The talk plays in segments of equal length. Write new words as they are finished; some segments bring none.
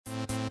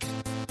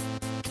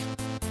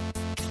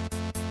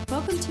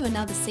Welcome to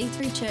another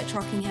C3 Church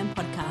Rockingham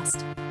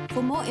podcast.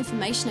 For more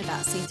information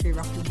about C3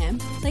 Rockingham,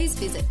 please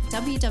visit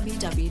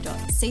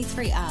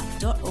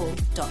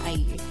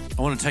www.c3r.org.au.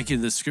 I want to take you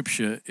to the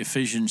scripture,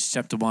 Ephesians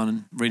chapter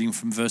 1, reading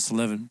from verse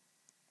 11.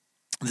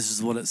 This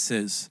is what it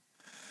says.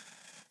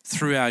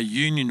 Through our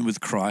union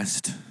with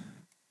Christ,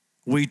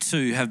 we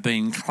too have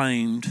been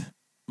claimed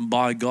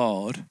by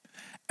God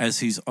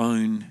as his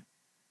own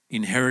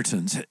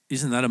inheritance.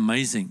 Isn't that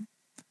amazing?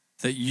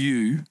 That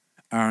you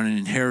are an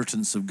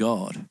inheritance of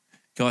God.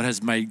 God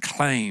has made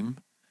claim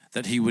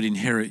that he would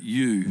inherit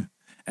you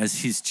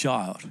as his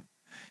child.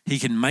 He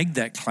can make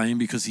that claim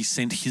because he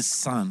sent his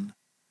son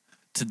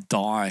to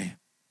die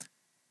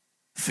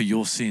for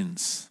your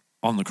sins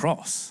on the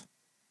cross.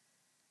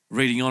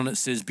 Reading on, it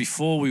says,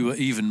 before we were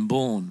even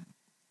born,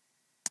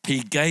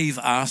 he gave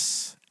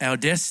us our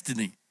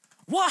destiny.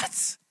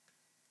 What?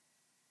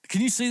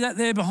 Can you see that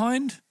there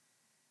behind?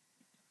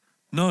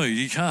 No,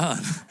 you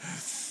can't.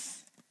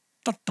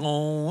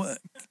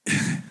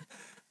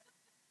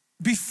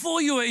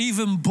 Before you were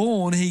even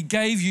born, he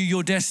gave you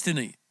your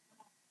destiny.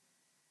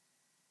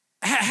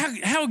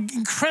 How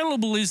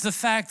incredible is the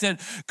fact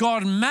that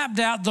God mapped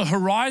out the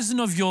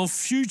horizon of your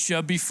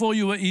future before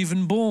you were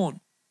even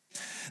born?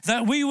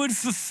 That we would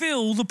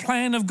fulfill the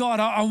plan of God.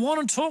 I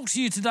want to talk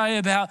to you today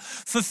about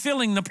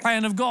fulfilling the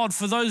plan of God.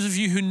 For those of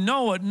you who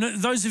know it,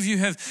 those of you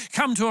who have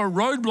come to a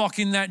roadblock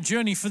in that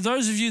journey, for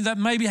those of you that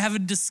maybe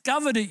haven't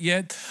discovered it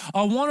yet,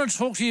 I want to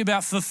talk to you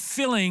about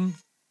fulfilling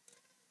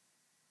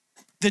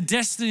the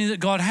destiny that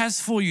God has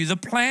for you, the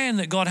plan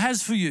that God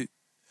has for you.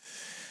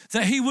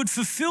 That he would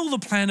fulfill the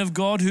plan of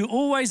God who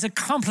always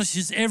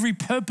accomplishes every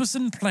purpose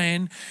and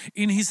plan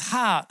in his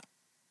heart.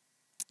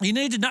 You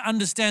need to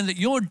understand that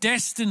your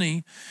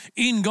destiny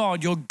in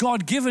God, your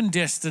God-given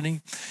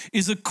destiny,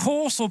 is a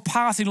course or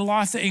path in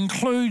life that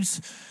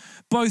includes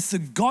both the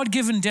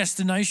God-given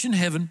destination,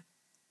 heaven,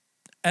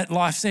 at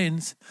life's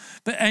ends,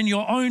 and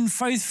your own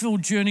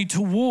faith-filled journey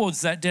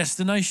towards that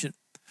destination.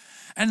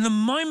 And the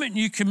moment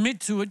you commit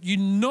to it, you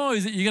know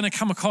that you're going to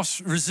come across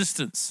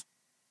resistance.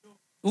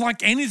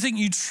 Like anything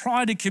you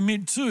try to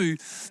commit to,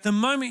 the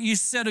moment you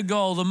set a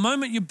goal, the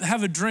moment you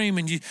have a dream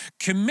and you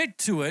commit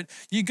to it,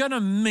 you're going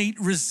to meet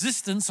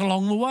resistance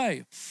along the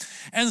way.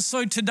 And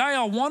so today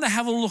I want to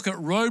have a look at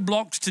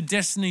roadblocks to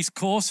destiny's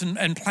course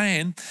and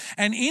plan.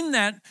 And in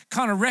that,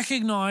 kind of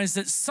recognize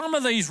that some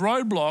of these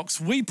roadblocks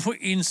we put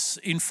in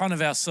front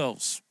of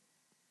ourselves.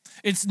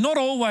 It's not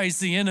always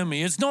the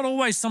enemy. It's not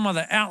always some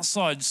other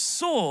outside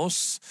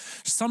source.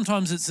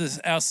 Sometimes it's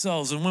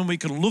ourselves. And when we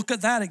can look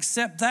at that,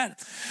 accept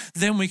that,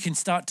 then we can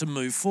start to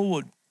move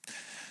forward.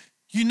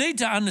 You need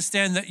to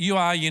understand that you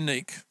are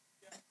unique.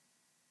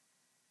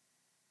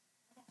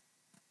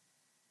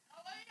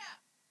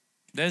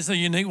 There's a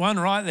unique one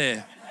right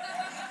there.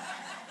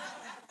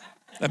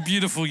 A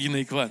beautiful,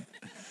 unique one.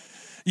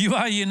 You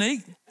are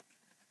unique.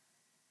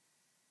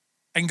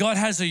 And God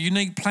has a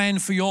unique plan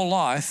for your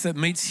life that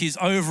meets his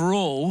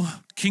overall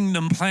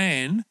kingdom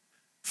plan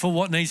for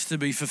what needs to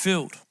be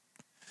fulfilled.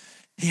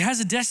 He has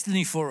a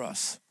destiny for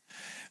us.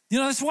 You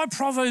know, that's why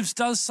Proverbs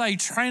does say,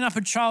 train up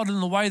a child in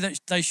the way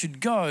that they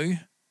should go. And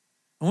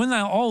when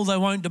they're old, they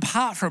won't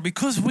depart from it.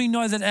 Because we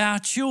know that our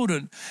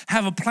children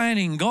have a plan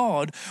in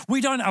God,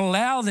 we don't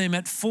allow them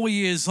at 4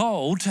 years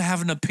old to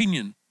have an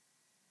opinion.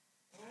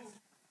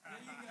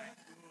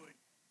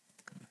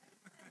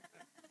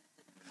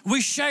 We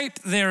shape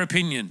their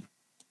opinion.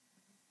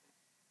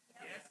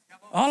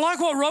 I like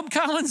what Rob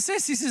Carlin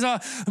says. He says,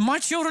 my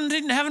children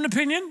didn't have an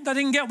opinion. They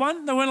didn't get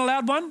one. They weren't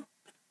allowed one.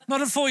 Not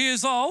at 4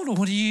 years old.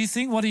 What do you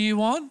think? What do you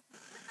want?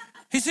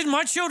 He said,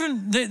 my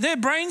children, their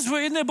brains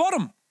were in their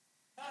bottom.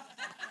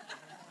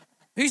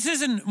 He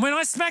says, and when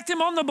I smacked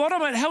them on the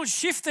bottom, it helped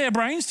shift their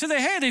brains to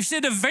their head. He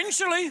said,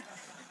 eventually,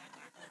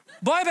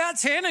 by about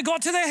 10, it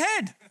got to their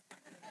head.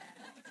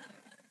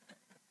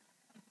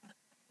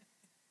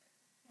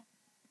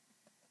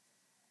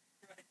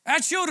 Our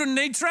children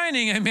need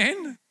training,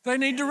 amen? They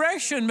need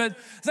direction, but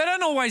they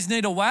don't always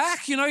need a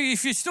whack. You know,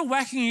 if you're still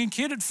whacking your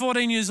kid at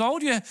 14 years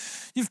old,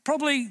 you've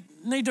probably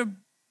need to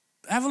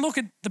have a look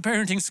at the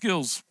parenting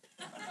skills.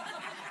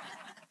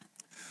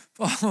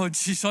 Oh,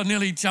 geez, I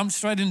nearly jumped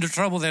straight into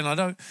trouble then. I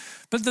don't.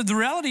 But the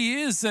reality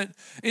is that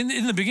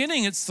in the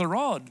beginning, it's the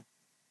rod.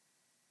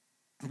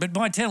 But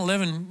by 10,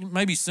 11,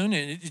 maybe sooner,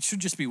 it should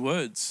just be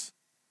words.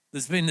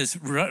 There's been this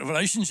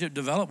relationship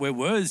developed where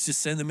words just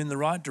send them in the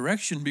right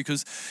direction,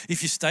 because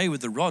if you stay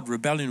with the rod,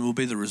 rebellion will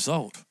be the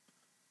result.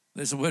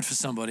 There's a word for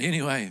somebody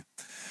anyway.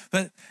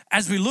 But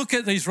as we look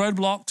at these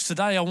roadblocks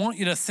today, I want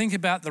you to think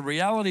about the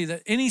reality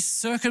that any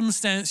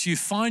circumstance you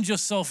find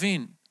yourself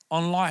in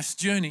on life's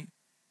journey,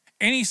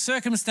 any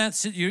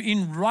circumstance that you're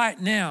in right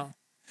now,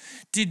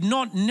 did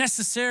not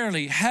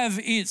necessarily have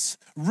its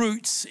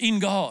roots in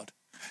God.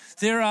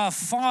 There are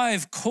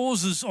 5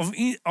 causes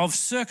of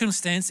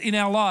circumstance in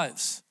our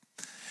lives.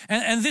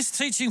 And this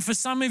teaching for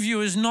some of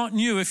you is not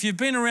new. If you've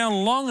been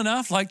around long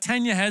enough, like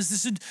Tanya has,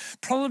 this would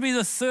probably be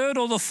the third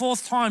or the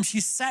fourth time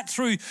she sat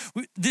through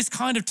this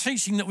kind of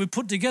teaching that we've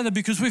put together,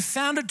 because we've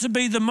found it to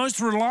be the most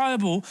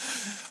reliable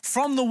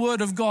from the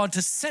Word of God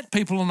to set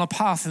people on a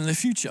path in the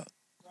future.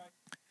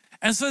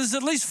 And so there's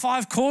at least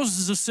 5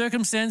 causes of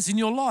circumstance in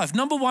your life.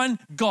 Number 1,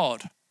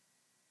 God.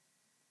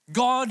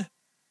 God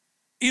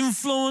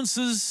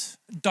influences,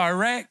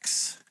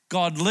 directs,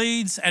 God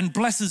leads and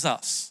blesses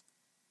us.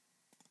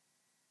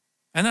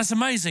 And that's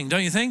amazing,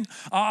 don't you think?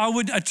 I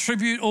would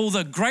attribute all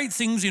the great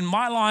things in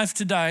my life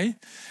today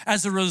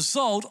as a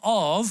result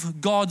of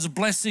God's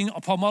blessing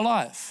upon my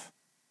life.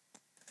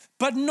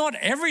 But not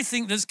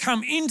everything that's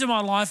come into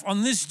my life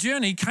on this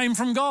journey came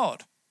from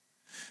God.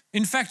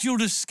 In fact, you'll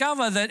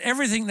discover that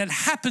everything that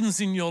happens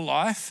in your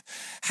life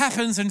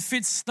happens and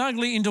fits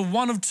snugly into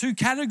one of 2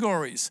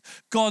 categories: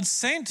 God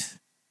sent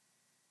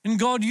and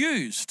God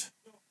used.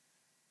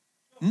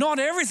 Not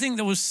everything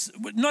was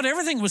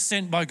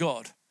sent by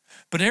God,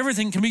 but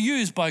everything can be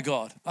used by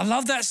God. I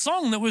love that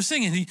song that we're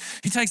singing.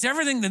 He takes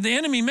everything that the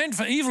enemy meant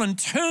for evil and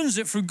turns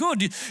it for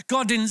good.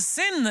 God didn't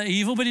send the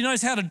evil, but he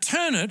knows how to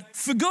turn it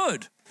for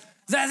good.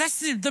 That's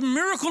the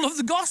miracle of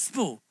the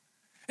gospel.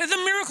 And the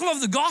miracle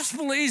of the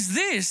gospel is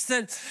this,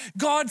 that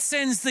God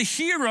sends the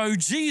hero,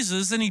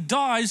 Jesus, and he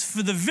dies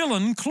for the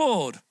villain,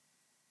 Claude.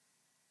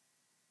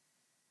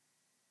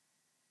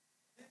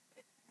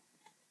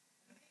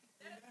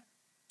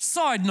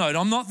 Side note,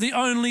 I'm not the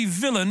only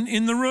villain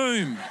in the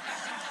room.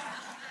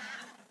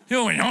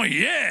 You're going, oh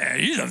yeah,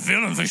 he's a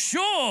villain for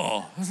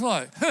sure. It's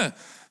like,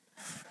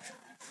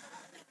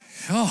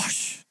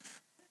 Gosh.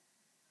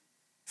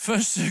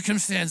 First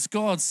circumstance,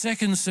 God.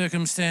 Second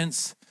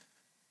circumstance,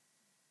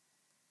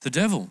 the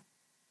devil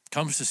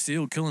comes to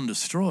steal, kill, and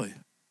destroy.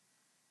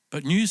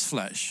 But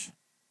newsflash,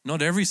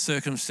 not every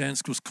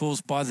circumstance was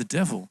caused by the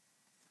devil.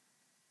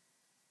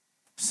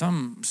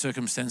 Some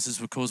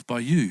circumstances were caused by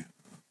you.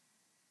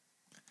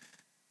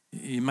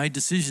 You made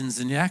decisions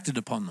and you acted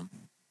upon them.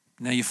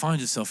 Now you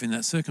find yourself in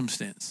that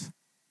circumstance.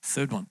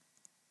 Third one.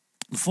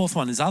 The fourth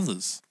one is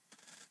others.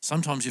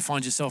 Sometimes you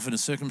find yourself in a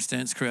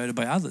circumstance created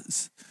by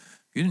others.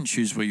 You didn't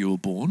choose where you were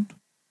born.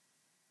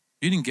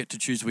 You didn't get to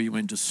choose where you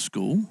went to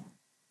school.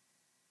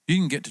 You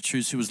didn't get to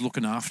choose who was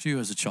looking after you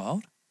as a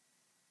child.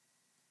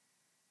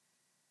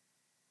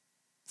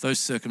 Those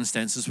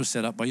circumstances were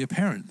set up by your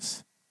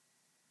parents.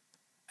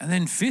 And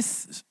then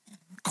fifth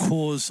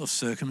cause of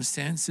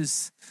circumstance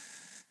is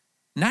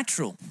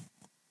natural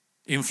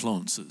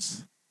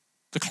influences.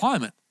 The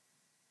climate.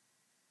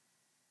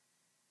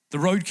 The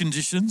road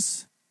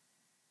conditions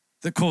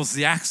that caused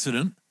the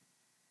accident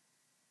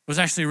was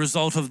actually a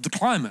result of the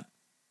climate.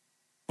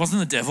 It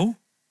wasn't the devil.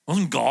 It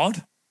wasn't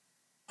God.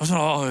 I was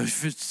like,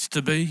 if it's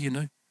to be,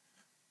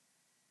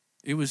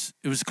 It was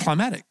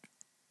climatic.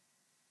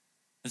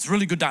 It's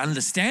really good to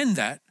understand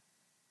that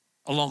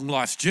along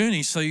life's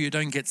journey so you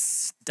don't get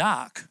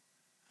stuck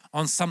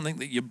on something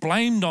that you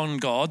blamed on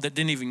God that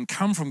didn't even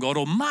come from God,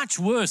 or much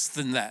worse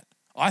than that,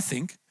 I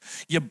think.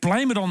 You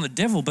blame it on the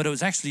devil, but it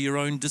was actually your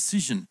own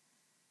decision.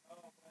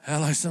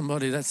 Hello,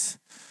 somebody.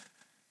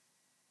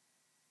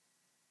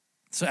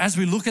 So as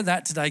we look at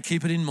that today,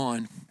 keep it in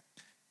mind.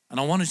 And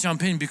I want to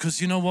jump in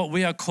because you know what?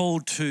 We are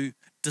called to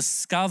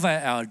discover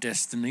our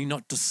destiny,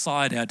 not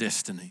decide our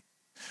destiny.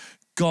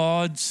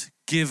 God's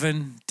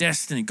given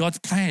destiny, God's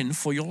plan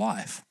for your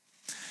life.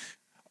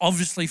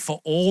 Obviously, for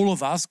all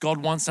of us,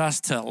 God wants us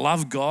to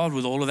love God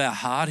with all of our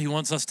heart. He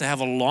wants us to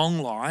have a long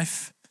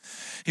life.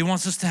 He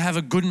wants us to have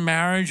a good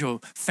marriage or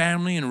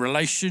family and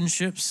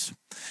relationships.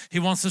 He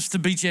wants us to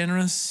be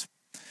generous.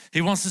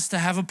 He wants us to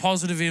have a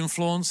positive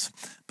influence,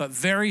 but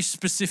very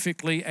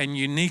specifically and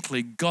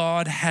uniquely,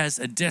 God has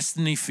a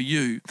destiny for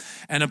you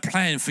and a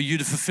plan for you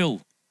to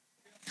fulfill.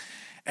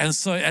 And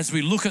so as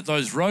we look at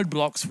those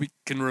roadblocks, we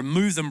can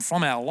remove them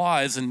from our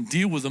lives and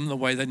deal with them the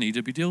way they need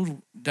to be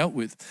dealt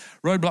with.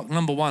 Roadblock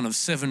number 1 of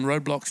 7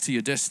 roadblocks to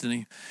your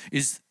destiny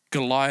is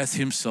Goliath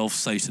himself,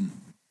 Satan.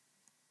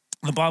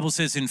 The Bible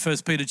says in 1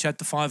 Peter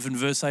chapter 5 and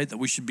verse 8 that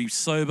we should be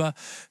sober,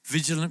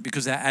 vigilant,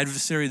 because our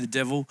adversary, the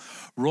devil,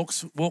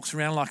 walks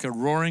around like a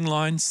roaring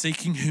lion,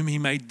 seeking whom he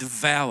may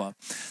devour.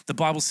 The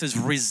Bible says,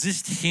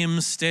 resist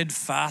him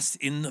steadfast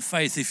in the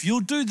faith. If you'll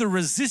do the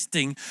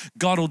resisting,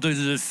 God will do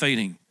the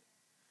defeating.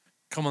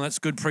 Come on, that's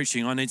good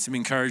preaching. I need some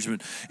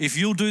encouragement. If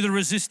you'll do the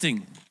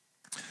resisting,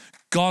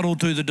 God will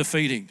do the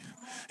defeating.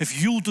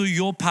 If you'll do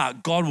your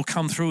part, God will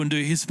come through and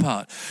do his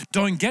part.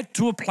 Don't get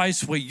to a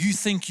place where you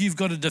think you've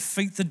got to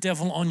defeat the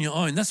devil on your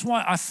own. That's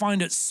why I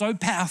find it so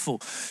powerful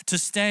to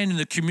stand in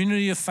the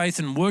community of faith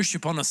and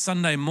worship on a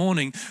Sunday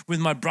morning with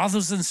my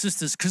brothers and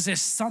sisters, because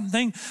there's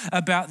something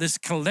about this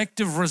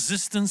collective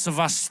resistance of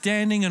us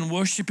standing and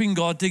worshiping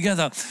God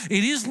together.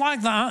 It is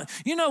like that.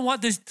 You know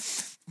what?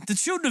 The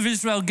children of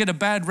Israel get a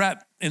bad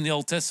rap in the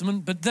Old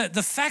Testament, but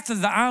the fact that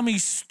the army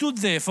stood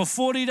there for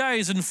 40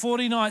 days and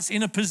 40 nights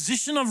in a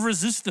position of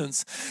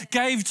resistance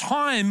gave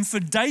time for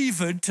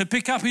David to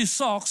pick up his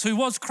socks, who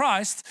was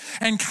Christ,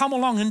 and come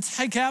along and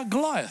take out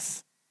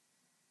Goliath.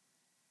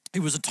 He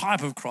was a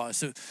type of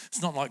Christ.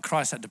 It's not like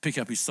Christ had to pick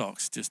up his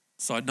socks, just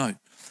side note.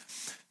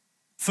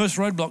 First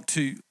roadblock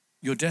to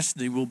your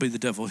destiny will be the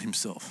devil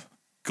himself,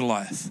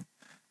 Goliath.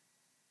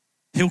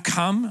 He'll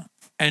come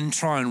and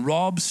try and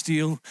rob,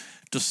 steal,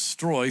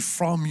 destroy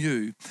from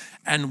you.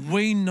 And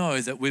we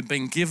know that we've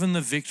been given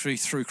the victory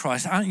through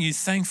Christ. Aren't you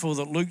thankful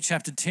that Luke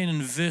chapter 10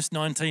 and verse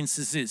 19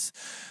 says this?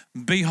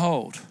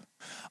 Behold,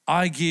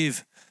 I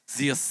give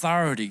the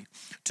authority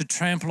to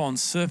trample on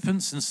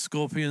serpents and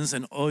scorpions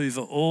and over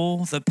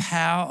all the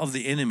power of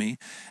the enemy,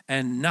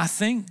 and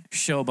nothing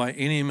shall by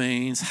any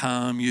means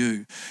harm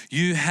you.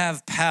 You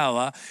have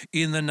power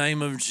in the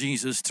name of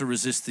Jesus to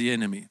resist the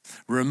enemy.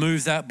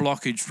 Remove that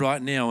blockage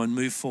right now and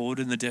move forward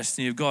in the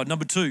destiny of God.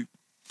 Number 2,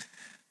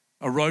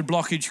 a road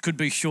blockage could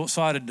be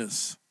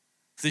short-sightedness.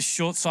 This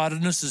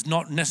short-sightedness is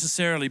not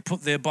necessarily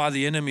put there by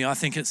the enemy. I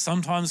think it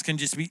sometimes can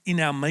just be in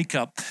our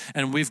makeup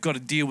and we've got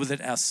to deal with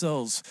it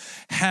ourselves.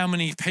 How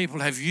many people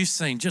have you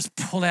seen just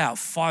pull out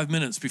 5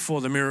 minutes before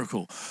the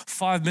miracle,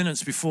 5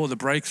 minutes before the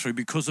breakthrough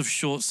because of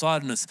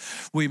short-sightedness?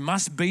 We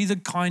must be the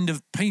kind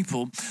of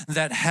people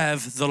that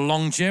have the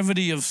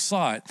longevity of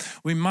sight.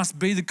 We must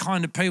be the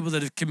kind of people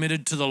that have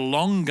committed to the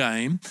long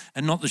game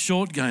and not the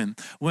short game.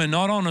 We're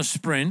not on a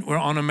sprint, we're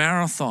on a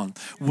marathon.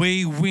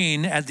 We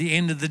win at the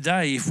end of the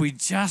day if we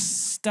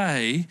just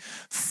stay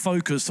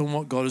focused on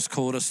what God has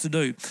called us to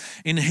do.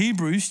 In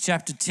Hebrews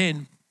chapter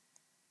 10,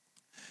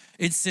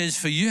 it says,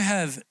 for you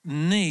have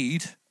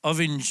need of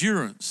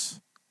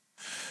endurance,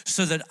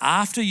 so that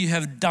after you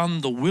have done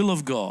the will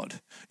of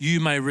God, you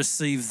may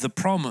receive the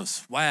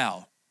promise.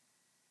 Wow.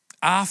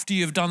 After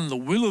you've done the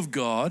will of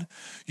God,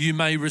 you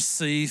may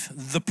receive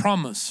the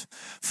promise.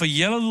 For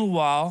yet a little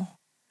while,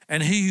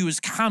 and he who is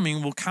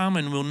coming will come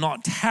and will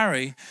not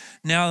tarry.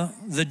 Now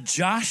the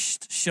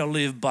just shall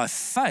live by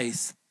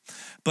faith,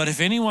 but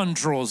if anyone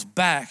draws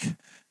back,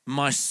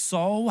 my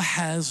soul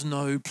has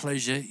no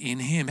pleasure in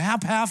him. How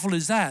powerful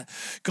is that?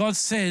 God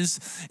says,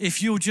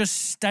 if you'll just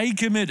stay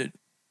committed,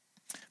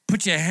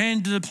 put your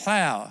hand to the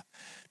plow,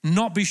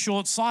 not be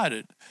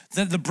short-sighted,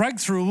 that the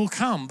breakthrough will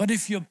come. But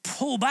if you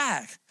pull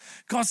back,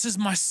 God says,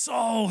 my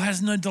soul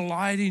has no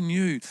delight in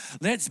you.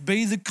 Let's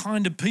be the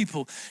kind of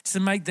people to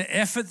make the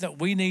effort that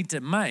we need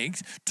to make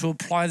to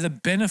apply the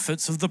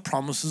benefits of the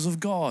promises of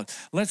God.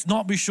 Let's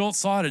not be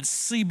short-sighted.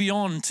 See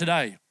beyond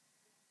today.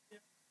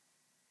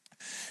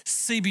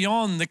 See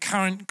beyond the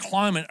current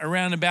climate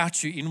around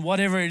about you in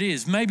whatever it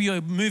is. Maybe you're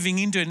moving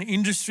into an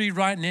industry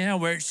right now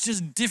where it's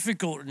just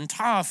difficult and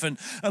tough and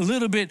a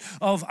little bit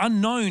of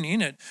unknown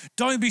in it.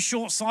 Don't be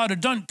short-sighted.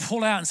 Don't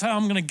pull out and say,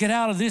 I'm going to get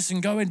out of this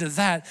and go into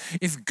that.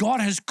 If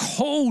God has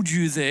called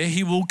you there,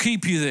 he will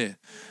keep you there.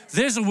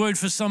 There's a word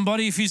for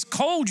somebody. If he's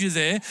called you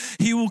there,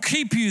 he will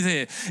keep you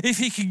there. If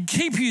he can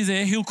keep you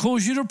there, he'll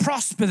cause you to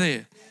prosper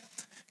there.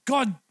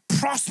 God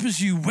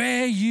prospers you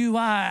where you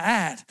are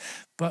at.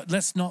 But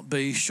let's not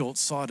be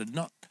short-sighted.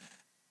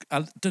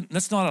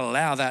 Let's not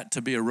allow that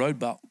to be a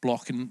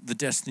roadblock in the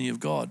destiny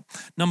of God.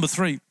 Number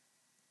 3,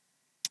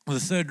 the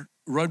third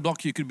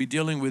roadblock you could be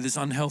dealing with is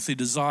unhealthy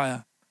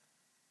desire.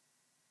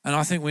 And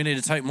I think we need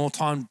to take more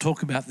time to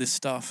talk about this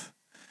stuff.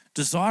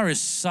 Desire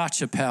is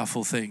such a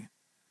powerful thing.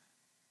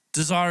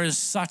 Desire is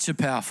such a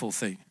powerful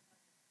thing.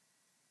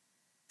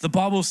 The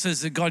Bible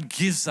says that God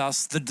gives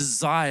us the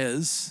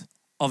desires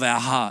of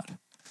our heart.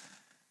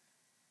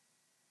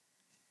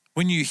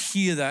 When you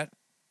hear that,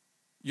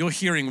 you're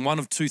hearing one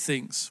of two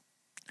things.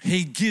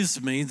 He gives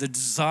me the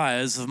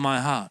desires of my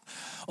heart.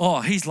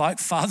 Oh, he's like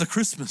Father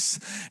Christmas.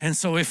 And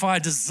so if I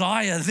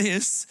desire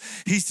this,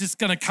 he's just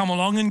going to come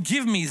along and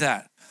give me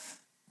that.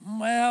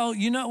 Well,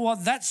 you know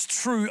what? That's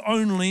true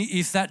only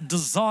if that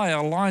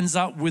desire lines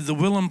up with the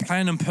will and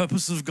plan and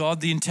purpose of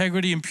God, the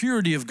integrity and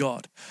purity of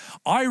God.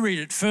 I read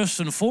it first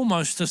and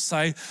foremost to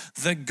say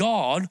that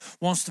God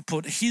wants to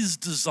put his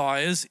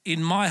desires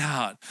in my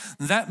heart.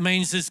 That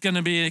means there's going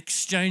to be an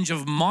exchange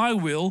of my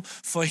will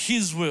for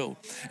his will.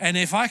 And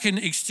if I can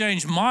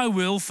exchange my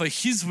will for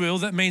his will,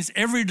 that means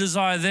every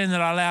desire then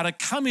that I allow to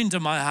come into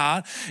my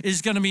heart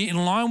is going to be in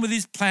line with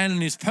his plan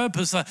and his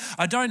purpose.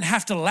 I don't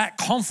have to lack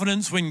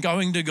confidence when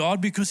going to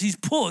God because he's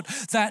put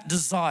that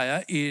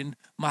desire in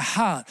my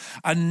heart.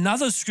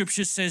 Another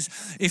scripture says,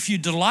 if you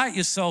delight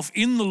yourself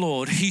in the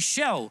Lord, he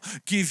shall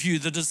give you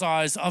the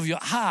desires of your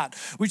heart,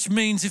 which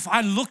means if I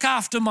look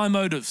after my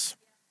motives,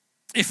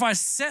 if I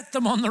set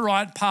them on the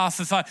right path,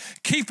 if I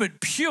keep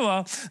it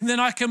pure, then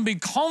I can be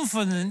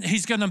confident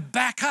he's going to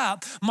back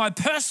up my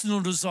personal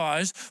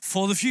desires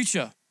for the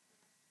future.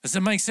 Does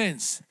that make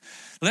sense?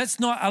 Let's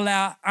not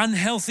allow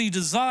unhealthy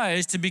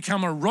desires to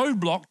become a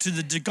roadblock to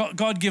the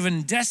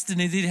God-given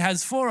destiny that he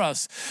has for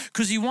us,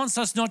 because he wants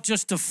us not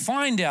just to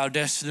find our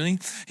destiny,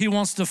 he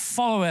wants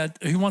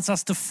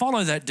us to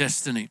follow that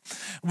destiny.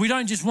 We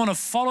don't just want to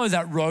follow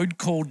that road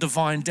called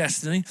divine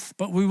destiny,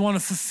 but we want to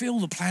fulfill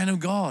the plan of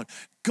God.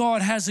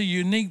 God has a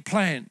unique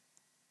plan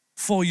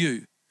for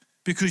you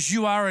because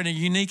you are a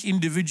unique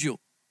individual.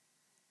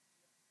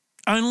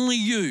 Only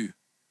you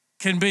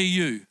can be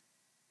you.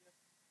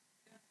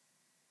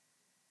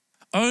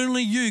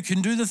 Only you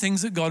can do the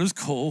things that God has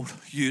called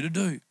you to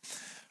do.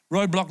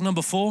 Roadblock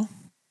number 4.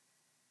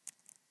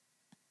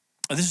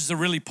 Oh, this is a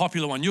really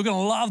popular one. You're going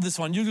to love this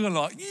one. You're going to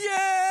like,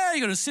 yeah,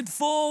 you're going to sit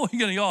forward. You're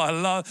going to go,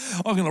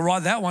 I'm going to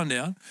write that one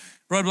down.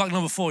 Roadblock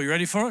number 4. You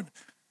ready for it?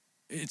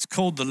 It's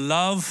called the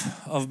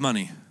love of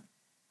money.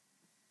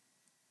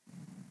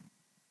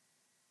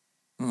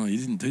 Oh, you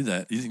didn't do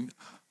that. 1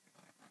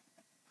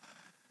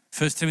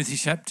 Timothy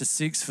chapter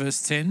 6,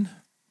 verse 10.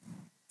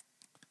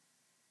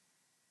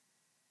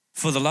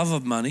 For the love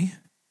of money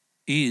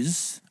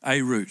is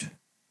a root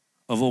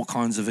of all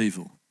kinds of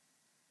evil,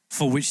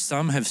 for which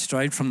some have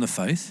strayed from the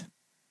faith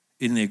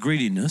in their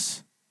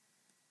greediness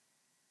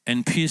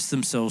and pierced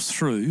themselves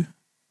through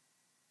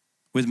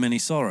with many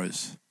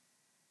sorrows.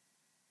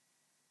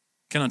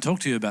 Can I talk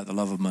to you about the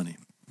love of money?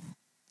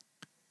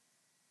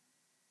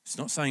 It's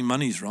not saying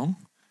money's wrong.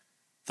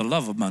 The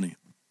love of money.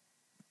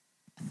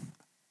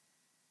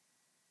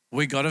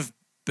 We got to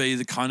be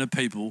the kind of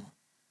people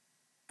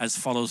as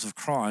followers of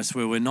Christ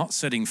where we're not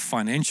setting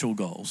financial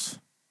goals,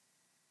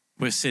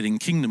 we're setting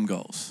kingdom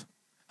goals.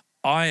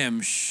 I am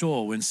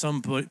sure when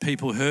some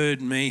people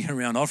heard me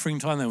around offering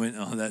time, they went,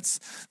 oh, that's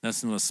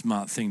not a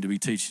smart thing to be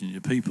teaching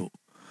your people.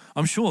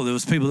 I'm sure there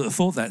was people that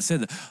thought that,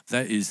 said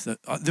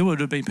that. There would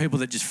have been people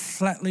that just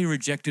flatly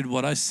rejected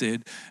what I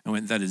said and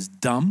went, that is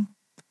dumb,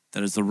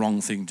 that is the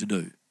wrong thing to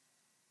do.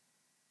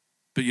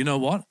 But you know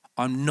what?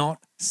 I'm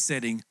not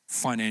setting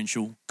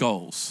financial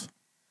goals.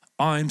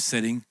 I'm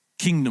setting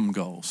kingdom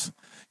goals.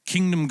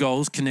 Kingdom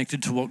goals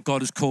connected to what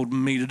God has called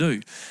me to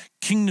do.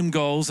 Kingdom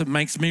goals that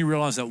makes me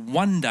realize that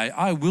one day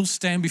I will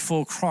stand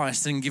before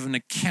Christ and give an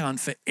account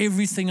for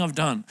everything I've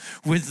done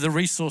with the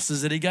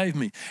resources that he gave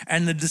me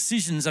and the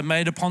decisions I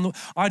made upon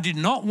I did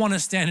not want to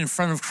stand in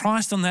front of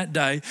Christ on that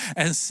day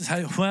and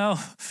say,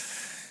 well,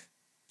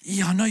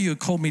 yeah, I know you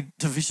called me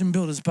to Vision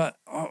Builders, but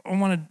I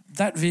wanted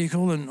that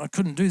vehicle and I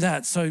couldn't do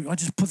that, so I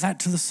just put that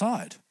to the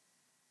side.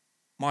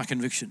 My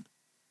conviction.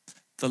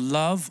 The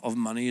love of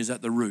money is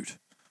at the root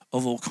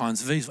of all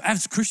kinds of evil.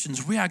 As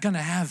Christians, we are going to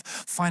have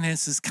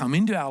finances come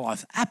into our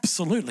life.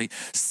 Absolutely.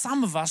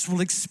 Some of us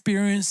will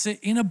experience it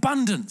in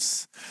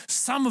abundance.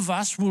 Some of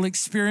us will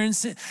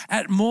experience it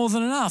at more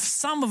than enough.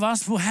 Some of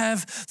us will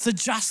have the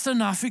just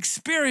enough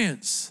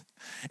experience.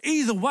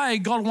 Either way,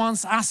 God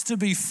wants us to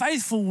be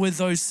faithful with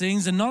those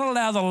things and not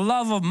allow the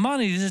love of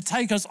money to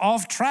take us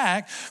off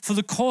track for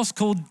the course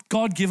called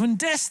God-given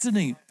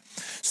destiny.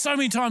 So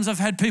many times I've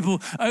had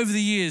people over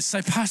the years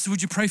say, Pastor,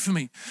 would you pray for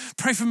me?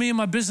 Pray for me in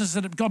my business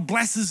that God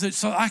blesses it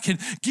so I can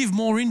give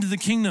more into the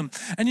kingdom.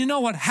 And you know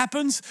what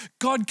happens?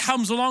 God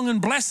comes along and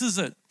blesses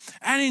it.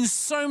 And in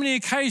so many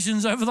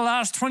occasions over the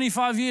last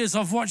 25 years,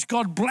 I've watched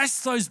God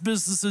bless those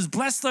businesses,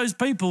 bless those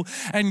people,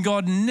 and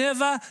God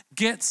never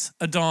gets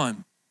a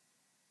dime.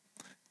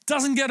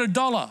 Doesn't get a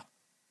dollar.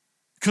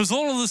 Because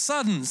all of a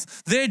sudden,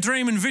 their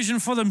dream and vision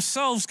for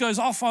themselves goes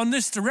off on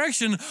this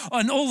direction,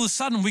 and all of a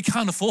sudden, we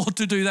can't afford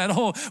to do that,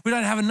 or we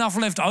don't have enough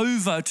left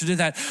over to do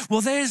that. Well,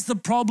 there's the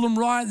problem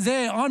right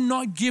there. I'm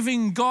not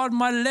giving God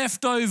my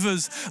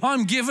leftovers.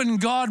 I'm giving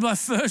God my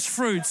first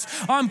fruits.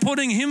 I'm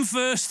putting him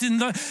first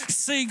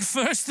seek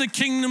first the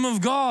kingdom of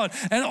God,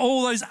 and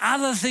all those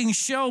other things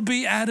shall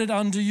be added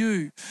unto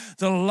you.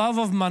 The love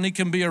of money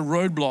can be a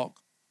roadblock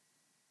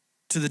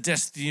to the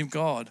destiny of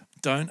God.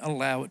 Don't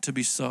allow it to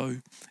be so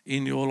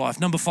in your life.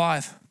 Number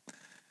 5,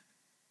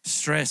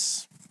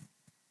 stress.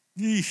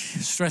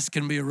 Stress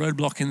can be a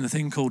roadblock in the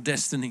thing called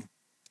destiny.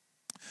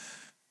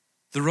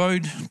 The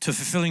road to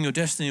fulfilling your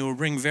destiny will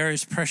bring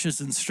various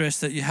pressures and stress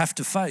that you have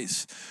to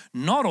face.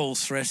 Not all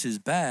stress is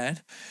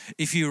bad.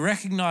 If you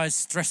recognize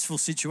stressful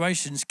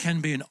situations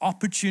can be an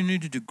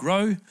opportunity to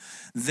grow,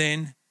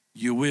 then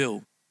you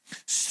will.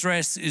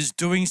 Stress is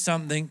doing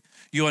something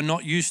you are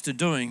not used to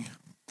doing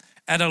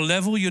at a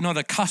level you're not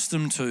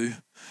accustomed to,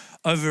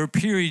 over a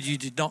period you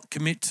did not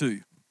commit to.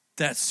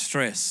 That's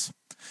stress.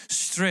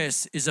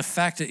 Stress is a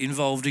factor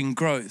involved in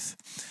growth.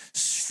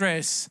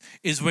 Stress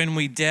is when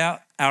we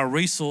doubt our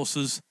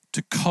resources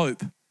to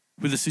cope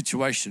with a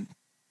situation.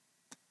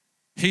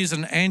 Here's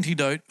an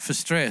antidote for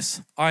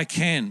stress. I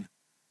can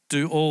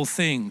do all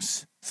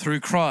things through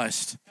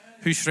Christ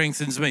who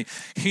strengthens me.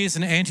 Here's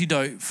an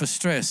antidote for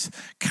stress.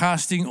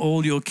 Casting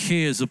all your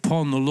cares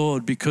upon the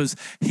Lord because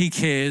he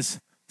cares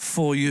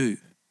for you.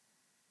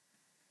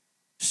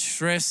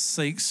 Stress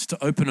seeks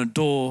to open a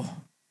door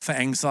for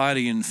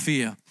anxiety and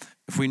fear.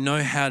 If we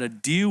know how to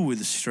deal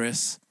with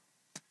stress,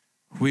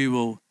 we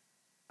will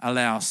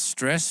allow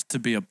stress to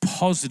be a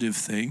positive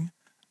thing,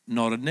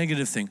 not a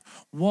negative thing.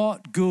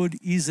 What good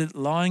is it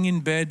lying in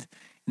bed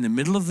in the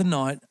middle of the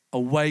night,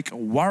 awake,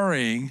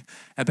 worrying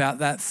about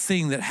that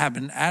thing that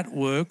happened at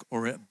work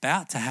or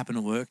about to happen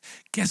at work?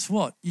 Guess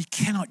what? You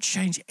cannot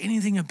change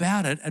anything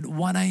about it at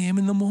 1 a.m.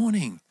 in the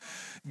morning.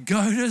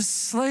 Go to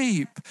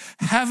sleep,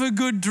 have a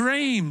good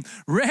dream,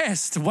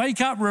 rest,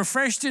 wake up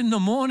refreshed in the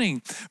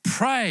morning,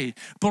 pray,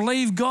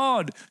 believe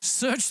God,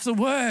 search the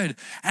word,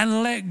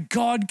 and let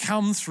God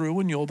come through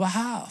on your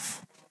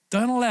behalf.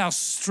 Don't allow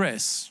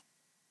stress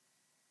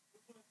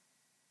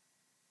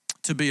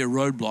to be a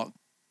roadblock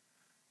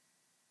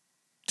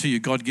to your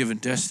God-given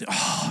destiny.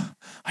 Oh,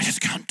 I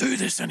just can't do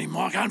this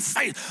anymore. I can't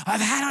face.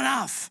 I've had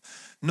enough.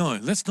 No,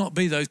 let's not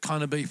be those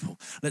kind of people.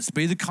 Let's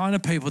be the kind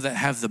of people that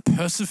have the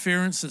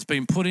perseverance that's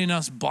been put in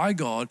us by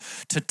God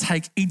to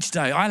take each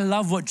day. I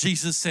love what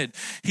Jesus said.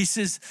 He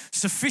says,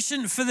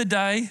 sufficient for the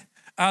day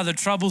are the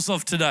troubles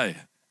of today.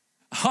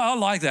 I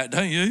like that,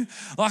 don't you?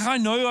 Like, I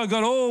know I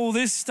got all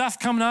this stuff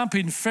coming up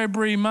in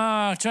February,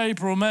 March,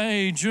 April,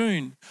 May,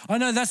 June. I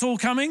know that's all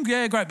coming.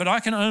 Yeah, great. But I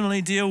can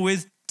only deal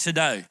with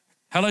today.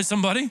 Hello,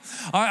 somebody.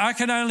 I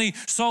can only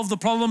solve the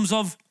problems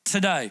of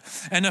today.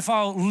 And if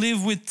I'll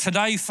live with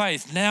today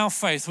faith, now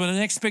faith, with an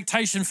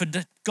expectation for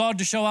God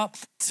to show up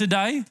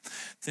today,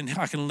 then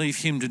I can leave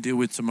him to deal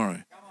with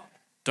tomorrow.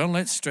 Don't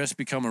let stress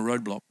become a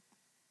roadblock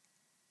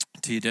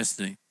to your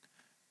destiny.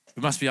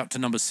 We must be up to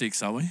number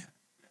 6, are we?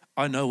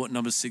 I know what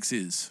number 6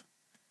 is.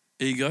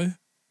 Ego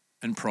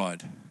and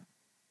pride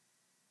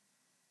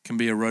can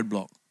be a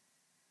roadblock.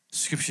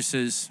 Scripture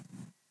says,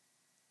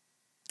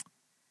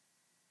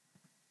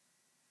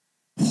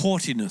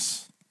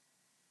 haughtiness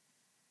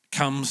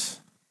comes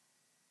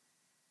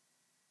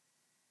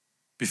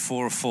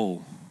before a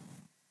fall.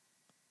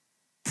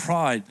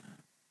 Pride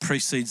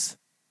precedes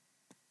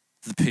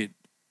the pit.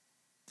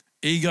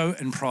 Ego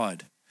and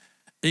pride.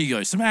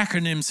 Ego. Some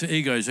acronyms for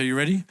egos. Are you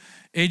ready?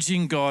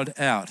 Edging God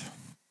out.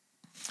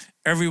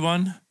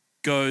 Everyone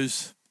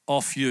goes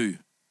off you.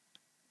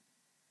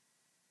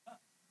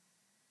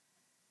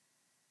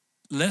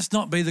 Let's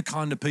not be the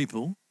kind of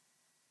people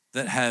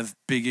that have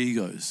big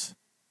egos.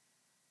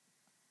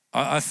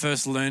 I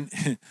first learned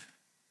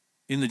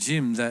in the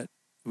gym that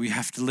we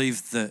have to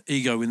leave the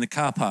ego in the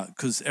car park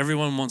because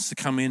everyone wants to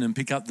come in and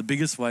pick up the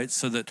biggest weights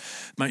so that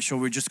make sure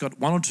we just got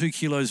 1 or 2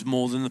 kilos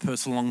more than the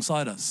person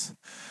alongside us.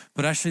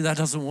 But actually that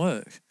doesn't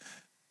work.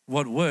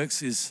 What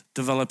works is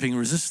developing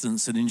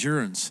resistance and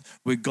endurance.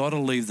 We've got to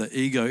leave the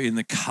ego in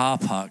the car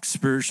park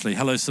spiritually.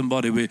 Hello,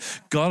 somebody.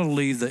 We've got to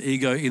leave the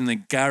ego in the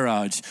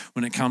garage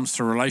when it comes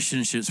to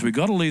relationships. We've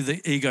got to leave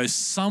the ego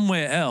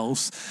somewhere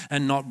else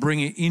and not bring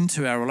it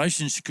into our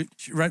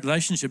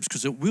relationships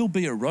because it will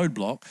be a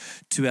roadblock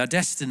to our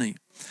destiny.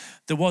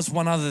 There was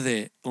one other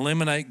there.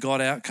 Eliminate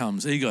God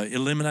outcomes. Ego,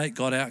 eliminate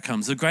God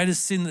outcomes. The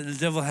greatest sin that the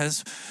devil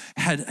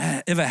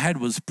ever had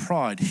was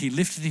pride. He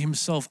lifted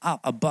himself up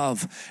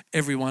above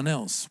everyone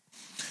else.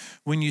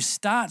 When you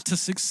start to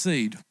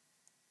succeed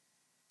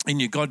in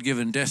your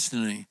God-given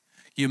destiny,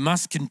 you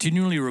must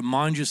continually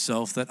remind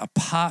yourself that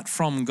apart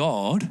from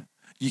God,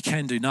 you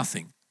can do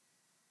nothing.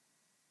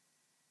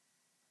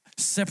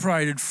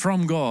 Separated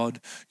from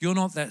God, you're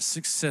not that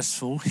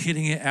successful,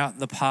 hitting it out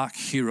the park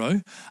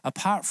hero.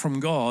 Apart from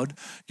God,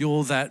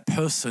 you're that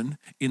person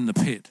in the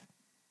pit.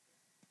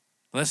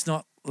 Let's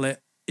not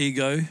let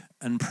ego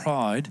and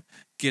pride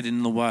get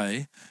in the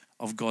way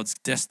of God's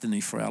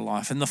destiny for our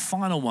life. And the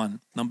final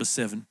one, number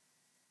 7.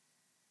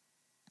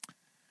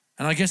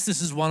 And I guess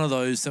this is one of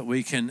those that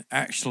we can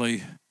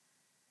actually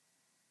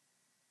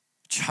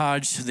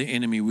charge the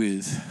enemy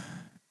with.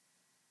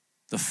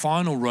 The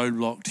final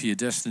roadblock to your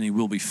destiny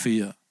will be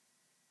fear.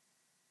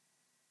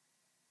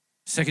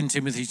 2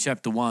 Timothy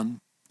chapter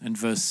 1 and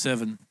verse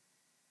 7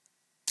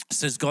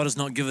 says, God has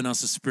not given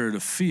us a spirit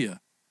of fear,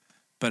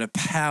 but a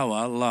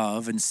power,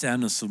 love, and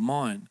soundness of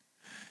mind.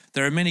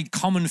 There are many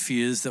common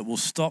fears that will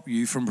stop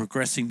you from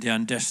progressing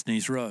down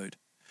destiny's road.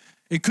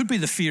 It could be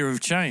the fear of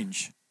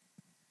change.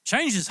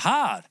 Change is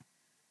hard.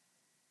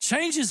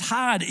 Change is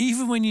hard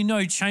even when you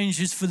know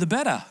change is for the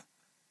better.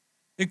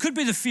 It could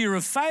be the fear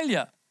of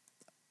failure.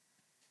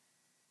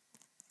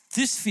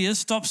 This fear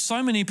stops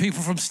so many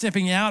people from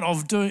stepping out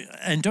of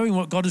doing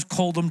what God has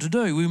called them to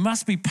do. We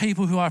must be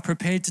people who are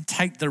prepared to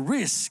take the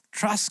risk,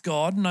 trust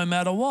God no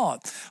matter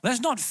what. Let's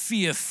not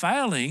fear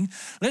failing.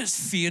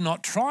 Let's fear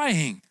not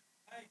trying.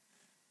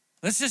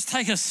 Let's just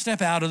take a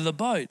step out of the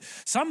boat.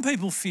 Some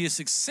people fear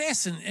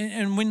success,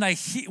 and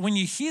when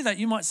you hear that,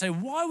 you might say,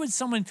 why would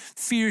someone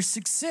fear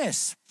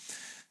success?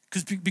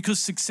 Because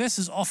success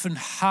is often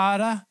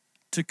harder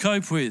to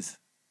cope with.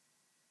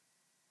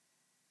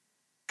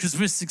 Because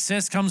with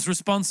success comes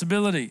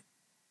responsibility.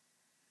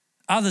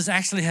 Others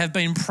actually have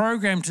been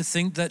programmed to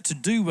think that to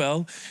do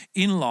well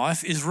in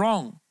life is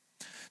wrong.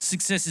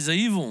 Success is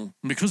evil.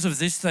 And because of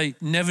this, they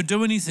never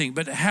do anything.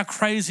 But how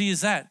crazy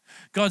is that?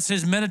 God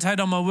says, meditate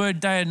on my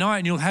word day and night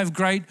and you'll have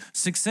great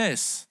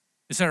success.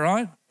 Is that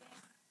right?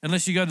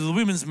 Unless you go to the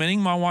women's meeting,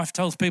 my wife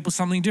tells people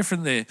something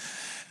different there.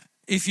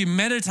 If you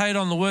meditate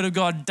on the word of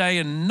God day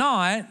and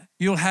night,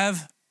 you'll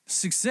have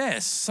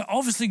success. So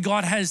obviously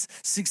God has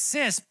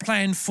success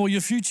planned for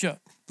your future.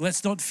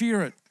 Let's not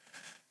fear it.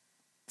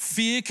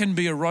 Fear can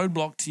be a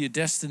roadblock to your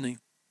destiny.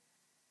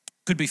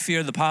 Could be fear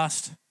of the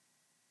past.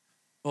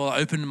 Well, I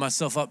opened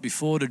myself up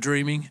before to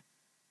dreaming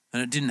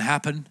and it didn't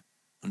happen.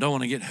 I don't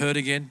want to get hurt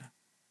again.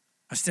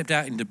 I stepped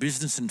out into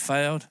business and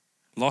failed,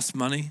 lost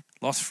money,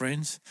 lost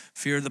friends.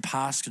 Fear of the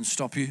past can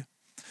stop you.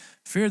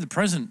 Fear of the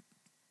present.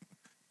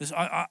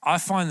 I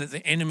find that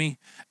the enemy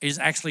is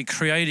actually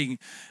creating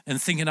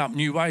and thinking up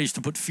new ways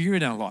to put fear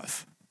in our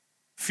life.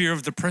 Fear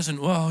of the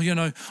present. Well,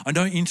 I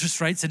know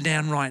interest rates are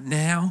down right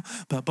now,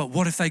 but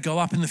what if they go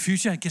up in the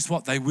future? Guess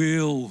what? They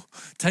will.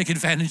 Take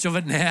advantage of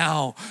it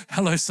now.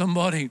 Hello,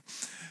 somebody.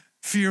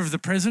 Fear of the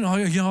present. Oh,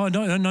 yeah, I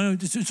know,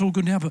 it's all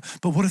good now,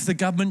 but what if the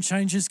government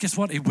changes? Guess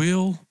what? It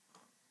will.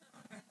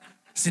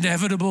 It's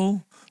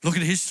inevitable. Look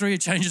at history,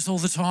 it changes all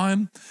the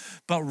time.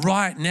 But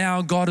right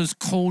now, God has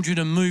called you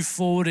to move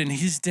forward in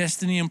his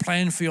destiny and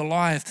plan for your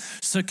life.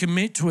 So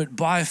commit to it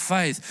by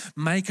faith.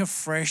 Make a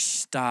fresh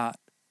start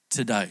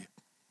today.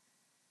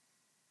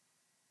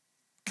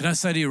 Can I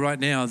say to you right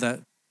now that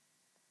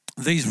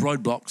these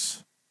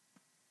roadblocks,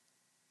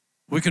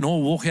 we can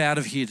all walk out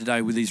of here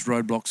today with these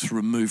roadblocks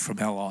removed from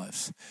our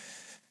lives.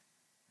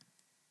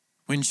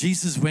 When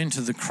Jesus went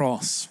to the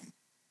cross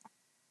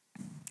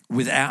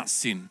without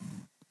sin,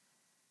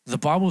 the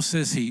Bible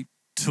says he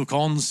took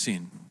on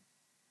sin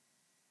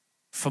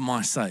for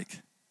my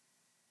sake.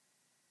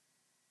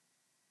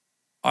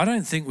 I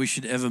don't think we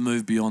should ever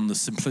move beyond the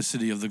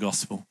simplicity of the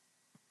gospel.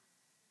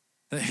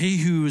 That he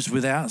who was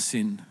without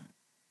sin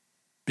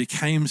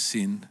became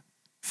sin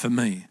for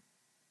me.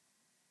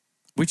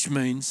 Which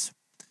means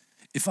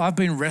if I've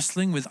been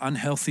wrestling with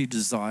unhealthy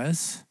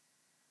desires,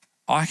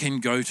 I can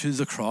go to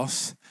the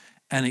cross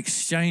and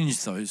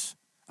exchange those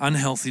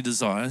unhealthy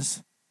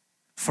desires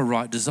for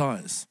right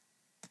desires.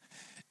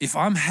 If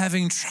I'm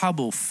having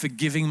trouble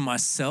forgiving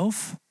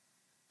myself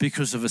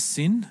because of a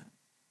sin,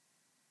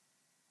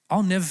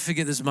 I'll never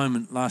forget this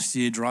moment last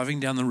year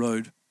driving down the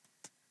road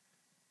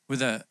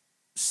with a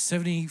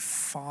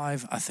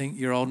 75, I think,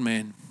 year old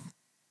man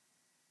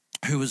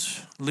who was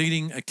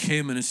leading a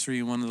care ministry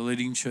in one of the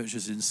leading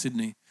churches in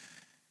Sydney.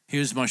 He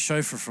was my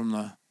chauffeur from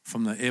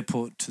the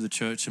airport to the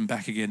church and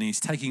back again. He's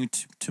taking me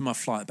to my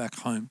flight back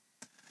home.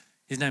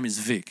 His name is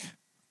Vic.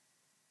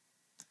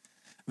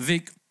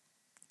 Vic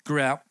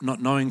grew up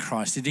not knowing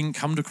Christ. He didn't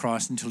come to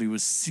Christ until he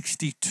was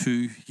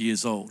 62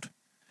 years old.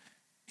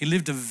 He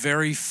lived a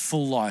very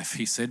full life,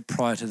 he said,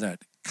 prior to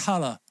that.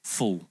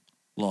 Colourful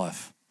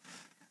life.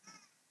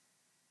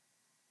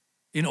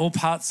 In all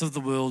parts of the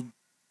world,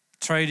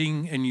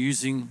 trading and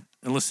using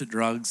illicit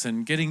drugs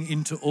and getting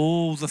into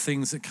all the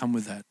things that come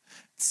with that.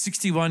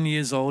 61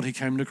 years old, he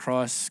came to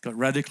Christ, got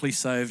radically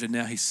saved, and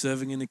now he's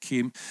serving in a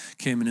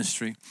care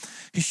ministry.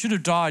 He should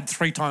have died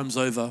 3 times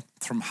over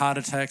from heart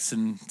attacks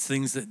and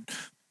things that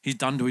he's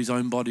done to his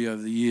own body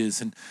over the years.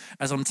 And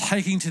as I'm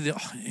taking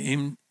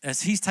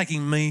as he's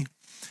taking me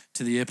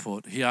to the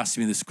airport, he asked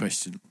me this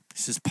question. He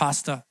says,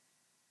 "Pastor,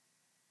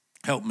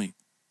 help me."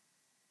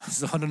 I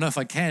said, "I don't know if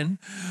I can,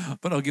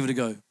 but I'll give it a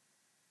go."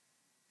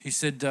 He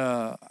said,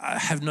 "I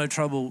have no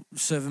trouble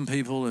serving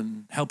people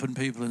and helping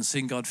people and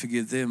seeing God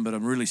forgive them, but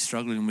I'm really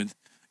struggling with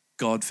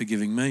God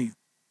forgiving me."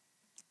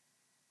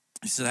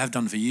 He said, "I have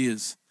done for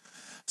years."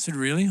 I said,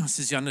 "Really?" I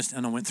said, "You understand?"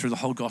 And I went through the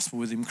whole gospel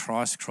with him,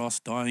 Christ, cross,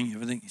 dying,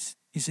 everything.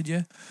 He said,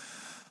 "Yeah."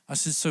 I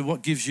said, "So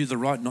what gives you the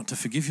right not to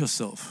forgive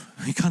yourself?"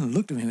 He kind of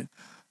looked at me and went,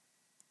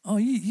 "Oh,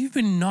 you've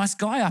been a nice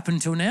guy up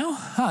until now.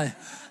 Hi.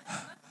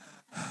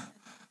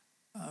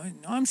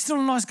 I'm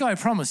still a nice guy, I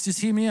promise. Just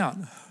hear me out."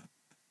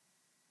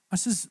 I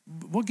says,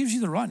 "What gives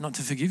you the right not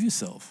to forgive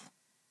yourself?"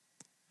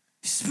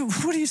 He says, "But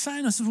what are you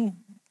saying?" I said, "Well,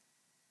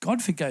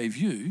 God forgave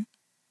you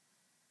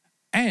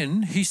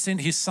and he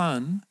sent his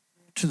son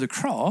to the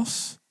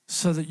cross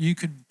so that you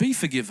could be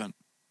forgiven."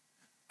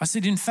 I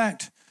said, "In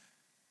fact,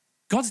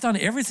 God's done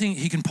everything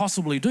he can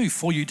possibly do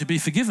for you to be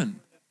forgiven.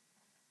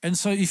 And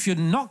so if you're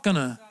not going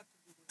to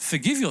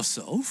forgive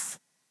yourself,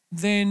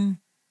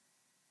 then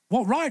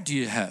what right do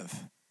you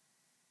have?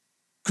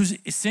 Because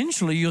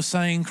essentially you're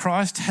saying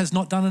Christ has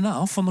not done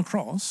enough on the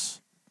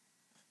cross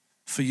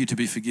for you to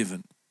be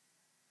forgiven."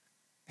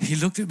 He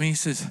looked at me and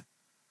says,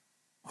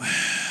 "Well,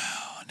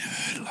 I never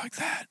heard it like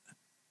that.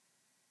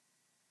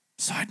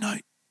 Side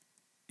note,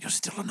 you're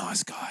still a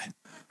nice guy."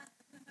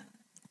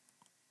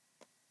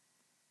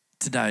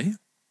 Today,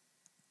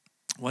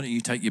 why don't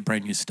you take your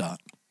brand new start?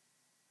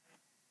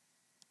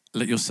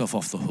 Let yourself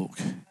off the hook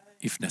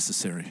if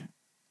necessary.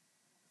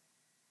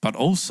 But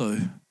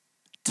also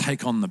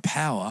take on the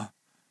power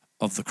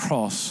of the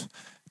cross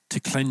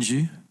to cleanse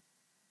you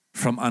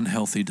from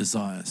unhealthy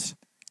desires,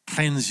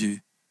 cleanse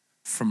you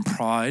from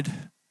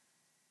pride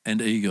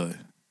and ego.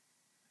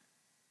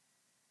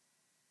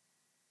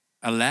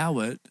 Allow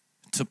it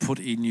to put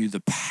in you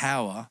the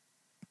power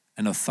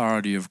and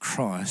authority of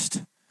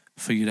Christ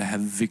for you to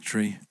have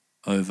victory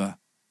over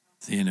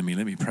the enemy.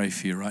 Let me pray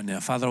for you right now.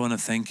 Father, I want to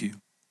thank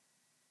you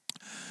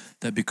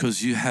that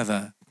because you have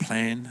a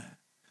plan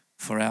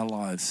for our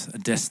lives, a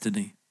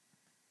destiny,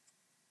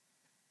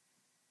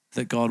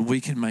 that God, we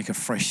can make a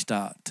fresh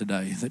start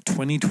today, that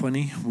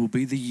 2020 will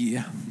be the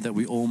year that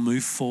we all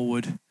move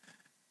forward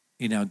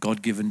in our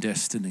God-given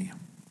destiny,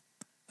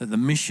 that the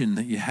mission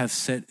that you have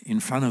set in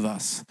front of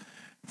us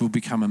will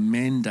become a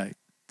mandate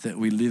that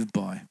we live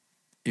by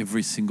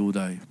every single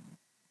day.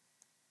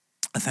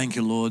 I thank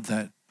you, Lord,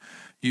 that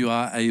you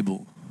are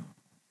able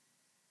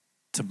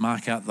to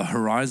mark out the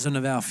horizon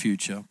of our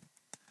future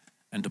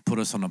and to put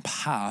us on a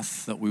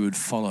path that we would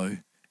follow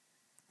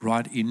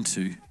right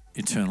into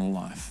eternal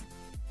life.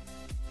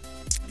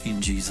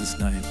 in Jesus'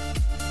 name.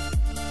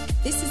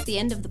 This is the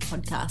end of the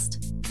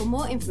podcast. For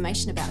more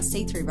information about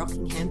C3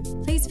 Rockingham,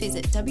 please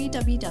visit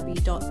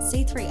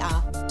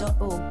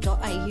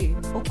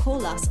www.c3r.org.au or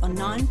call us on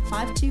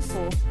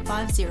 9524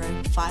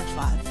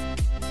 5055.